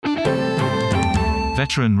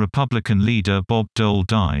Veteran Republican leader Bob Dole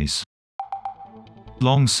dies.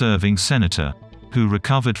 Long-serving senator, who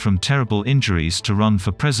recovered from terrible injuries to run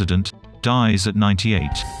for president, dies at 98.